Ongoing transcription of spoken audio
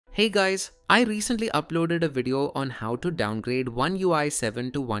Hey guys, I recently uploaded a video on how to downgrade One UI 7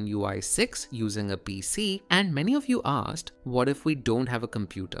 to One UI 6 using a PC, and many of you asked, what if we don't have a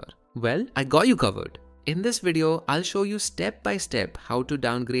computer? Well, I got you covered. In this video, I'll show you step by step how to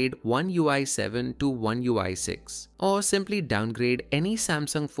downgrade One UI 7 to One UI 6, or simply downgrade any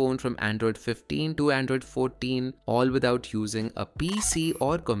Samsung phone from Android 15 to Android 14, all without using a PC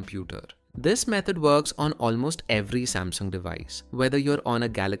or computer. This method works on almost every Samsung device, whether you're on a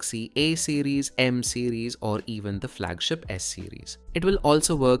Galaxy A series, M series, or even the flagship S series. It will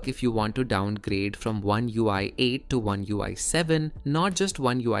also work if you want to downgrade from One UI 8 to One UI 7, not just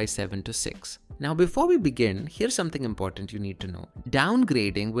One UI 7 to 6. Now before we begin, here's something important you need to know.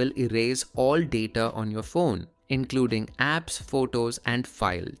 Downgrading will erase all data on your phone, including apps, photos, and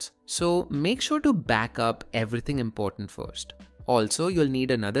files. So make sure to back up everything important first. Also, you'll need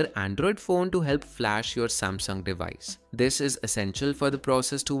another Android phone to help flash your Samsung device. This is essential for the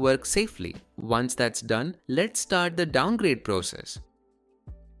process to work safely. Once that's done, let's start the downgrade process.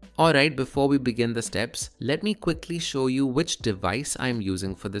 Alright, before we begin the steps, let me quickly show you which device I'm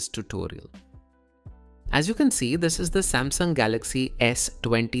using for this tutorial. As you can see, this is the Samsung Galaxy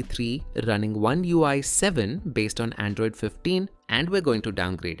S23 running One UI 7 based on Android 15, and we're going to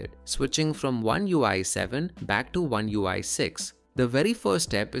downgrade it, switching from One UI 7 back to One UI 6. The very first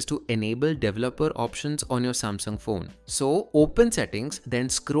step is to enable developer options on your Samsung phone. So open settings, then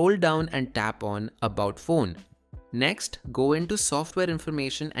scroll down and tap on About Phone. Next, go into software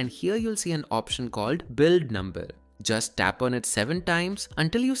information, and here you'll see an option called Build Number. Just tap on it 7 times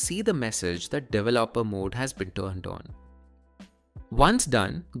until you see the message that developer mode has been turned on. Once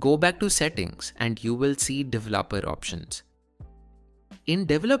done, go back to settings and you will see developer options. In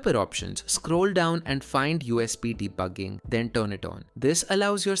developer options, scroll down and find USB debugging, then turn it on. This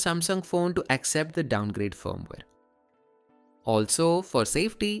allows your Samsung phone to accept the downgrade firmware. Also, for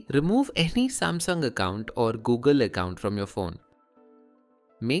safety, remove any Samsung account or Google account from your phone.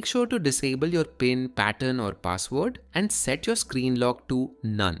 Make sure to disable your PIN, pattern, or password and set your screen lock to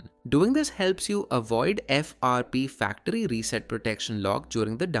None. Doing this helps you avoid FRP factory reset protection lock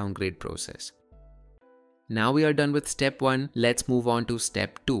during the downgrade process. Now we are done with step 1, let's move on to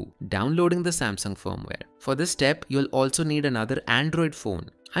step 2, downloading the Samsung firmware. For this step, you'll also need another Android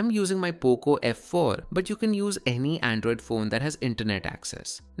phone. I'm using my Poco F4, but you can use any Android phone that has internet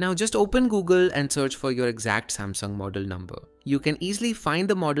access. Now just open Google and search for your exact Samsung model number. You can easily find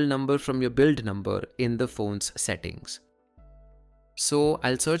the model number from your build number in the phone's settings. So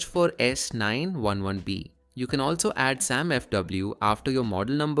I'll search for S911B. You can also add SAMFW after your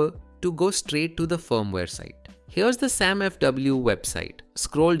model number to go straight to the firmware site. Here's the SAMFW website.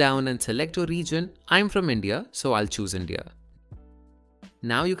 Scroll down and select your region. I'm from India, so I'll choose India.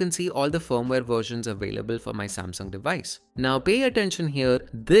 Now you can see all the firmware versions available for my Samsung device. Now pay attention here,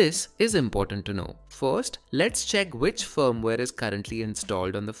 this is important to know. First, let's check which firmware is currently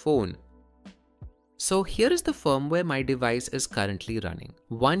installed on the phone. So here is the firmware my device is currently running.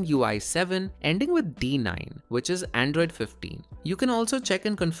 One UI 7 ending with D9, which is Android 15. You can also check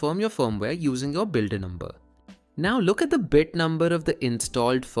and confirm your firmware using your builder number. Now look at the bit number of the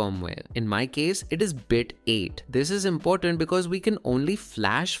installed firmware. In my case, it is bit 8. This is important because we can only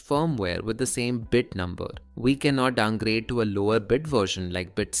flash firmware with the same bit number. We cannot downgrade to a lower bit version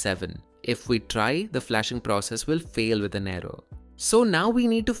like bit 7. If we try, the flashing process will fail with an error. So now we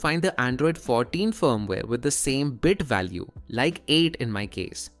need to find the Android 14 firmware with the same bit value, like 8 in my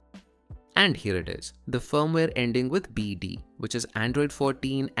case. And here it is, the firmware ending with BD, which is Android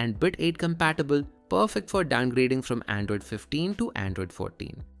 14 and bit 8 compatible, perfect for downgrading from Android 15 to Android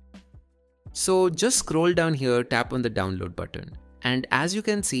 14. So just scroll down here, tap on the download button. And as you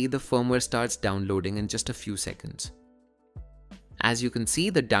can see, the firmware starts downloading in just a few seconds. As you can see,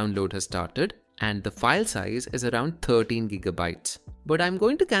 the download has started and the file size is around 13 gigabytes. But I'm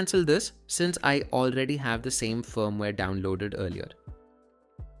going to cancel this since I already have the same firmware downloaded earlier.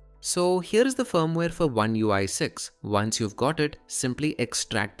 So here is the firmware for One UI 6. Once you've got it, simply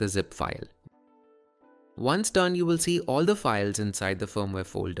extract the zip file. Once done, you will see all the files inside the firmware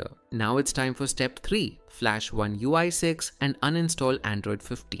folder. Now it's time for step 3, flash One UI 6 and uninstall Android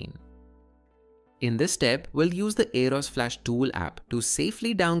 15. In this step, we'll use the Eros Flash Tool app to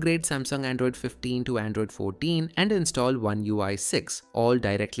safely downgrade Samsung Android 15 to Android 14 and install One UI 6, all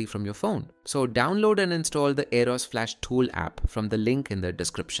directly from your phone. So download and install the Eros Flash Tool app from the link in the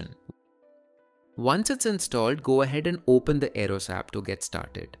description. Once it's installed, go ahead and open the Eros app to get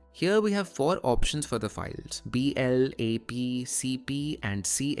started. Here we have 4 options for the files: BL, AP, CP and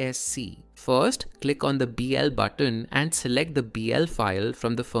CSC. First, click on the BL button and select the BL file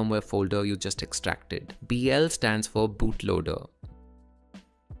from the firmware folder you just extracted. BL stands for bootloader.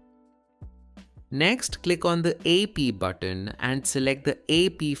 Next, click on the AP button and select the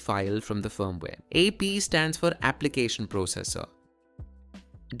AP file from the firmware. AP stands for Application Processor.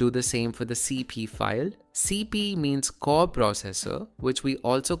 Do the same for the CP file. CP means Core Processor, which we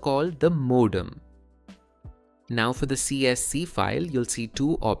also call the modem. Now for the CSC file, you'll see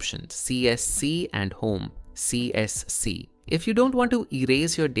two options, CSC and Home, CSC. If you don't want to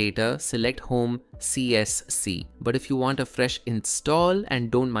erase your data, select Home CSC. But if you want a fresh install and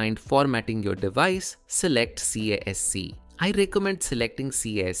don't mind formatting your device, select CSC. I recommend selecting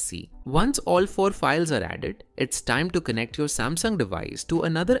CSC. Once all 4 files are added, it's time to connect your Samsung device to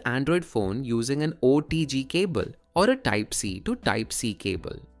another Android phone using an OTG cable or a Type-C to Type-C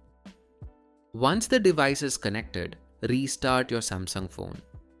cable. Once the device is connected, restart your Samsung phone.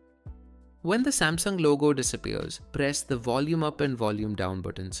 When the Samsung logo disappears, press the volume up and volume down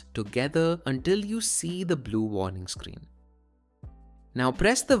buttons together until you see the blue warning screen. Now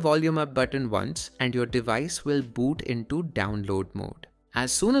press the volume up button once and your device will boot into download mode.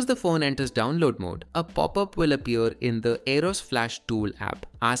 As soon as the phone enters download mode, a pop-up will appear in the Eros Flash Tool app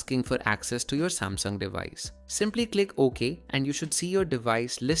asking for access to your Samsung device. Simply click OK and you should see your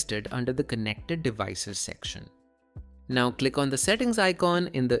device listed under the Connected Devices section. Now click on the settings icon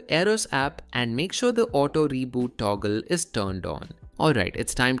in the Eros app and make sure the auto reboot toggle is turned on. Alright,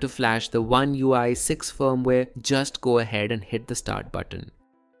 it's time to flash the One UI 6 firmware. Just go ahead and hit the start button.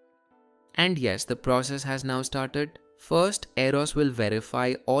 And yes, the process has now started. First, Eros will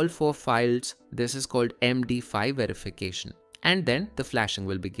verify all 4 files. This is called MD5 verification. And then the flashing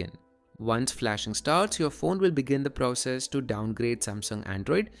will begin. Once flashing starts, your phone will begin the process to downgrade Samsung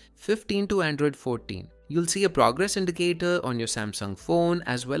Android 15 to Android 14. You'll see a progress indicator on your Samsung phone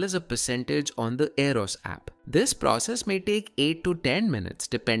as well as a percentage on the Eros app. This process may take 8 to 10 minutes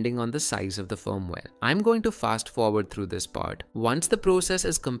depending on the size of the firmware. I'm going to fast forward through this part. Once the process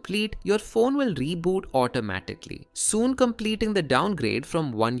is complete, your phone will reboot automatically, soon completing the downgrade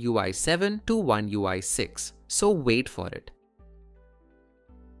from One UI 7 to One UI 6. So wait for it.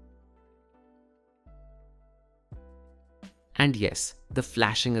 And yes, the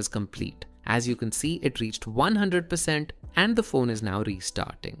flashing is complete. As you can see, it reached 100% and the phone is now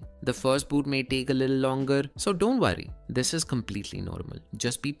restarting. The first boot may take a little longer, so don't worry. This is completely normal.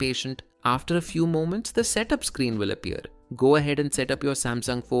 Just be patient. After a few moments, the setup screen will appear. Go ahead and set up your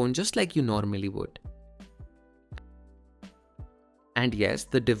Samsung phone just like you normally would. And yes,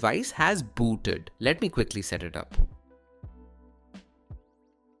 the device has booted. Let me quickly set it up.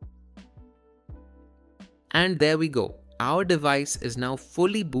 And there we go. Our device is now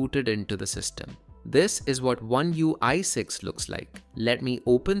fully booted into the system. This is what One UI 6 looks like. Let me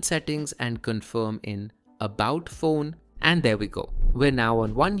open settings and confirm in About Phone, and there we go. We're now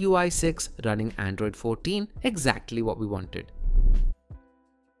on One UI 6 running Android 14, exactly what we wanted.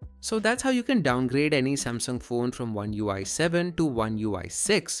 So that's how you can downgrade any Samsung phone from One UI 7 to One UI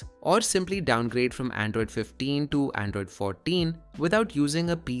 6, or simply downgrade from Android 15 to Android 14 without using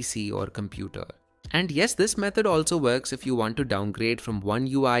a PC or computer. And yes, this method also works if you want to downgrade from One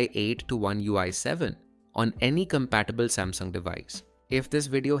UI 8 to One UI 7 on any compatible Samsung device. If this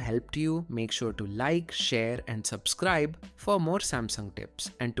video helped you, make sure to like, share and subscribe for more Samsung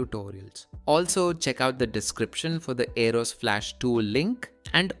tips and tutorials. Also, check out the description for the Eros Flash Tool link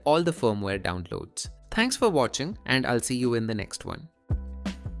and all the firmware downloads. Thanks for watching and I'll see you in the next one.